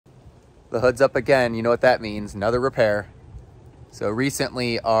The hood's up again. You know what that means, another repair. So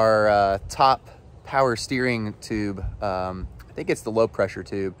recently our top power steering tube, I think it's the low pressure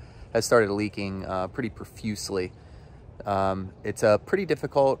tube, has started leaking pretty profusely. It's a pretty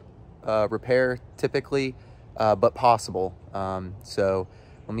difficult repair typically, but possible. So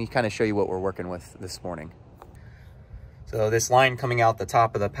let me kind of show you what we're working with this morning. So this line coming out the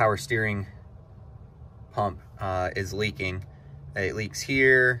top of the power steering pump is leaking. It leaks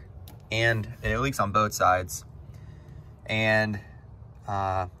here, and it leaks on both sides. And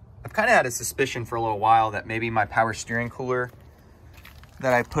I've kind of had a suspicion for a little while that maybe my power steering cooler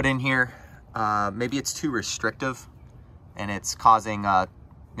that I put in here, maybe it's too restrictive and it's causing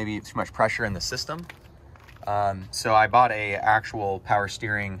maybe too much pressure in the system. So I bought a actual power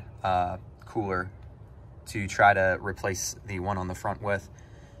steering cooler to try to replace the one on the front with.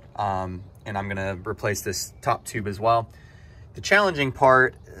 And I'm gonna replace this top tube as well. The challenging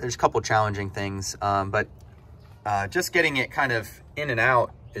part, there's a couple challenging things, but just getting it kind of in and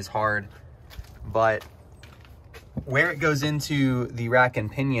out is hard. But where it goes into the rack and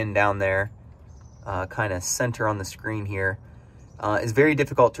pinion down there, kind of center on the screen here, is very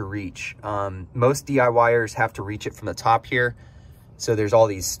difficult to reach. Most DIYers have to reach it from the top here. So there's all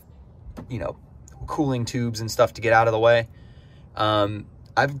these, you know, cooling tubes and stuff to get out of the way.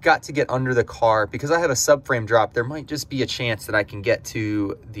 I've got to get under the car because I have a subframe drop. There might just be a chance that I can get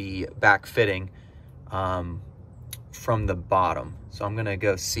to the back fitting from the bottom. So I'm gonna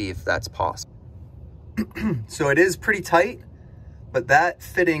go see if that's possible. So it is pretty tight, but that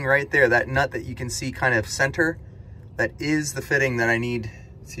fitting right there, that nut that you can see kind of center, that is the fitting that I need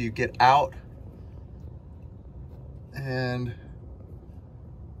to get out. And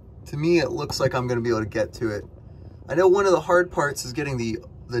to me, it looks like I'm gonna be able to get to it. I know one of the hard parts is getting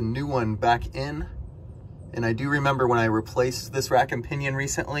the new one back in. And I do remember when I replaced this rack and pinion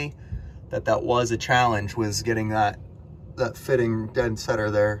recently, that was a challenge, was getting that fitting dead center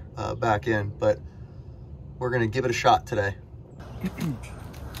there back in. But we're gonna give it a shot today.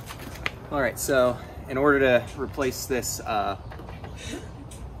 All right, so in order to replace this power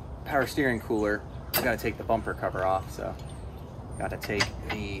steering cooler, we gotta take the bumper cover off. So gotta take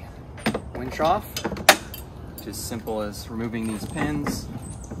the winch off, which is simple as removing these pins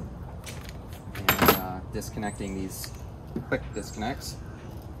and disconnecting these quick disconnects.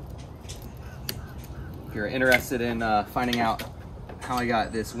 If you're interested in finding out how I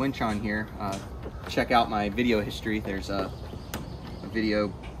got this winch on here, check out my video history. There's a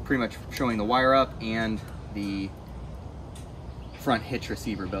video pretty much showing the wire up and the front hitch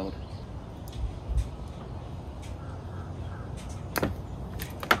receiver build. There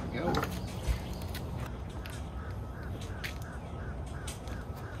we go.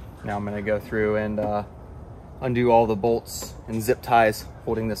 Now I'm gonna go through and undo all the bolts and zip ties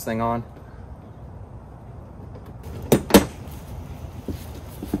holding this thing on.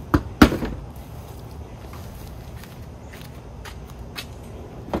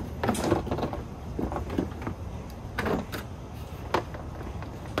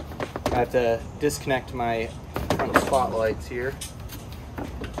 I have to disconnect my front spotlights here.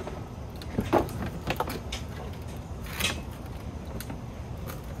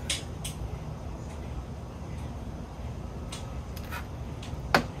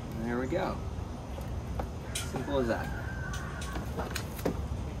 There we go. Simple as that.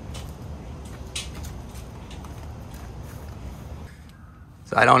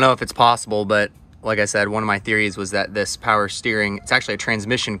 So I don't know if it's possible, but like I said, one of my theories was that this power steering, it's actually a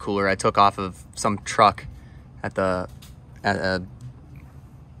transmission cooler I took off of some truck at the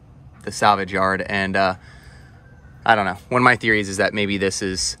salvage yard. And I don't know. One of my theories is that maybe this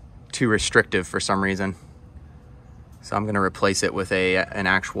is too restrictive for some reason. So I'm going to replace it with an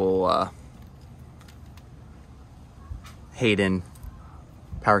actual Hayden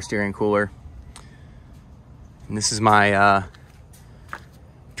power steering cooler. And this is my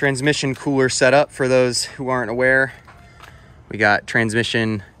transmission cooler setup for those who aren't aware. We got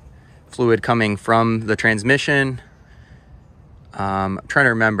transmission fluid coming from the transmission. I'm trying to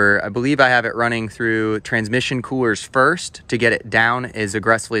remember, I believe I have it running through transmission coolers first to get it down as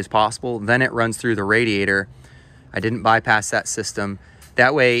aggressively as possible. Then it runs through the radiator. I didn't bypass that system.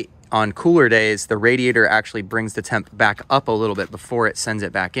 That way, on cooler days, the radiator actually brings the temp back up a little bit before it sends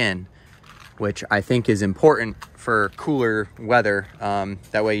it back in, which I think is important for cooler weather.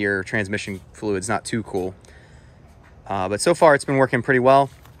 That way your transmission fluid's not too cool. But so far it's been working pretty well.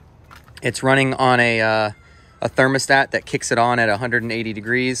 It's running on a thermostat that kicks it on at 180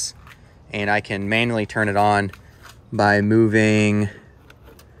 degrees, and I can manually turn it on by moving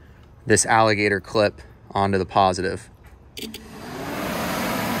this alligator clip onto the positive.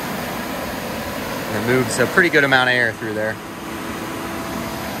 And it moves a pretty good amount of air through there.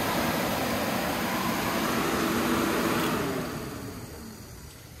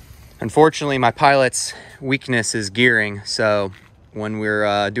 Unfortunately, my pilot's weakness is gearing, so when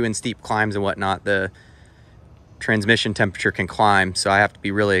we're doing steep climbs and whatnot, the transmission temperature can climb, so I have to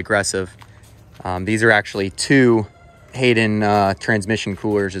be really aggressive. These are actually 2 Hayden transmission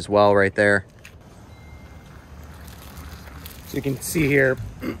coolers as well right there. So you can see here,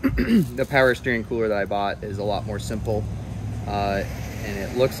 the power steering cooler that I bought is a lot more simple. And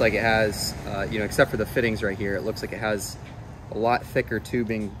it looks like it has, you know, except for the fittings right here, it looks like it has a lot thicker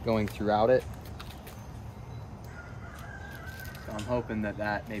tubing going throughout it. So I'm hoping that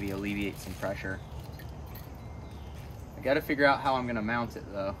that maybe alleviates some pressure. I got to figure out how I'm going to mount it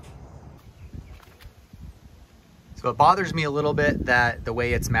though. So it bothers me a little bit that the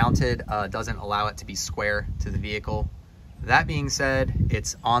way it's mounted doesn't allow it to be square to the vehicle. That being said,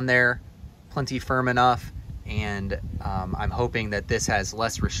 it's on there plenty firm enough, and I'm hoping that this has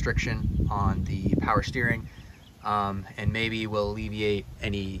less restriction on the power steering, and maybe will alleviate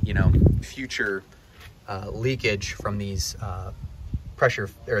any, you know, future leakage from these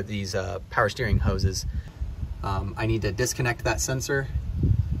pressure or these power steering hoses. I need to disconnect that sensor,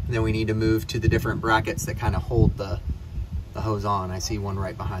 and then we need to move to the different brackets that kind of hold the hose on. I see one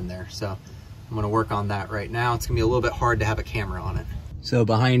right behind there, so I'm gonna work on that right now. It's gonna be a little bit hard to have a camera on it. So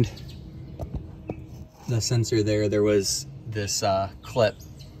behind the sensor there was this clip.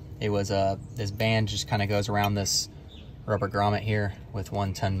 It was this band just kind of goes around this rubber grommet here with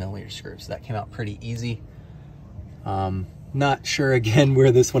one 10mm screw. So that came out pretty easy. Not sure again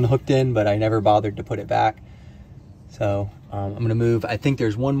where this one hooked in, but I never bothered to put it back. So I'm gonna move, I think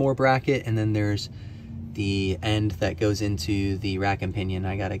there's one more bracket, and then there's the end that goes into the rack and pinion.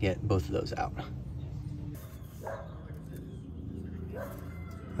 I gotta get both of those out. I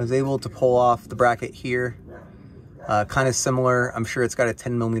was able to pull off the bracket here. Kind of similar, I'm sure it's got a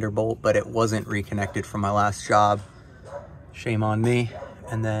 10mm bolt, but it wasn't reconnected from my last job. Shame on me.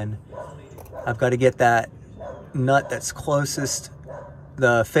 And then I've got to get that nut that's closest,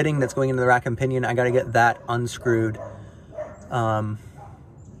 the fitting that's going into the rack and pinion, I got to get that unscrewed.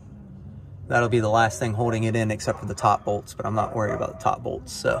 That'll be the last thing holding it in, except for the top bolts, but I'm not worried about the top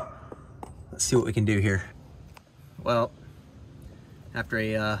bolts. So let's see what we can do here. Well, after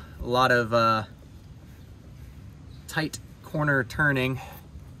a lot of tight corner turning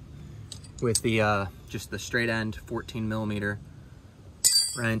with the just the straight end 14mm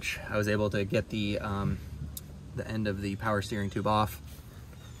wrench, I was able to get the end of the power steering tube off.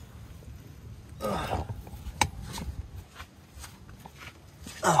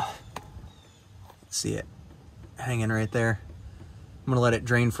 See it hanging right there. I'm gonna let it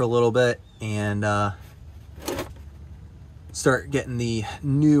drain for a little bit and start getting the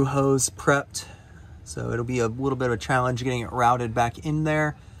new hose prepped. So it'll be a little bit of a challenge getting it routed back in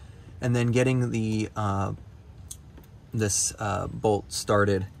there, and then getting the this bolt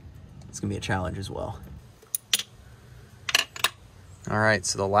started. It's gonna be a challenge as well. All right,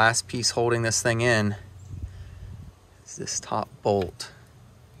 so the last piece holding this thing in is this top bolt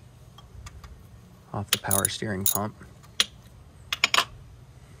off the power steering pump.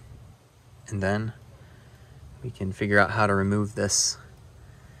 And then we can figure out how to remove this.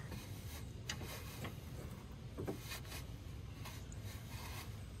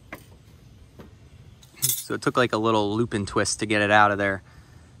 So it took like a little loop and twist to get it out of there.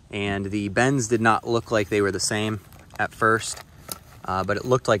 And the bends did not look like they were the same at first, but it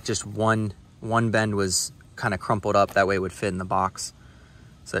looked like just one bend was kind of crumpled up. That way it would fit in the box.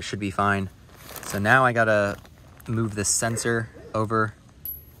 So that should be fine. So now I gotta move this sensor over.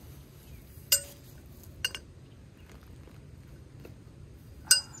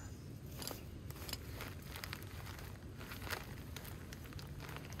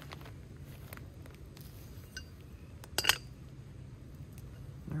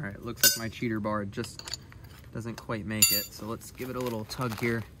 All right, it looks like my cheater bar just doesn't quite make it. So let's give it a little tug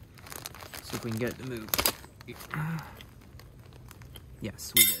here, see if we can get it to move.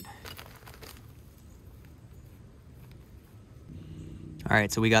 Yes, we did. All right,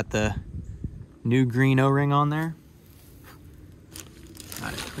 so we got the new green O-ring on there.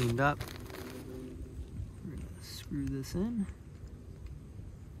 Got it cleaned up. We're gonna screw this in.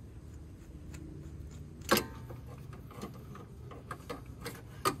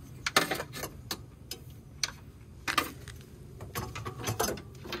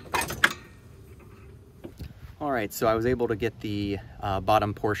 All right, so I was able to get the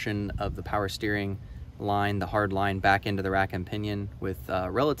bottom portion of the power steering line, the hard line, back into the rack and pinion with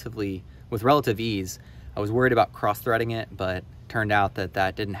relative ease. I was worried about cross-threading it, but turned out that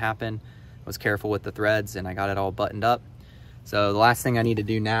that didn't happen. was careful with the threads and I got it all buttoned up. So the last thing I need to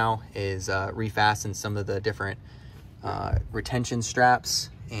do now is refasten some of the different retention straps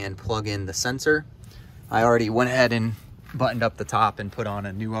and plug in the sensor. I already went ahead and buttoned up the top and put on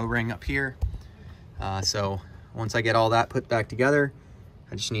a new O-ring up here. So once I get all that put back together,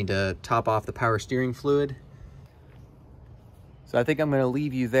 I just need to top off the power steering fluid. So I think I'm going to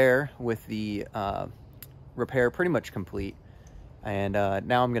leave you there with the repair pretty much complete. And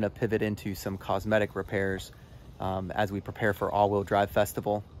now I'm going to pivot into some cosmetic repairs as we prepare for All-Wheel Drive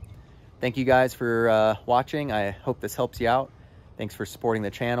Festival. Thank you guys for watching. I hope this helps you out. Thanks for supporting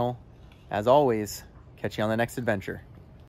the channel. As always, catch you on the next adventure.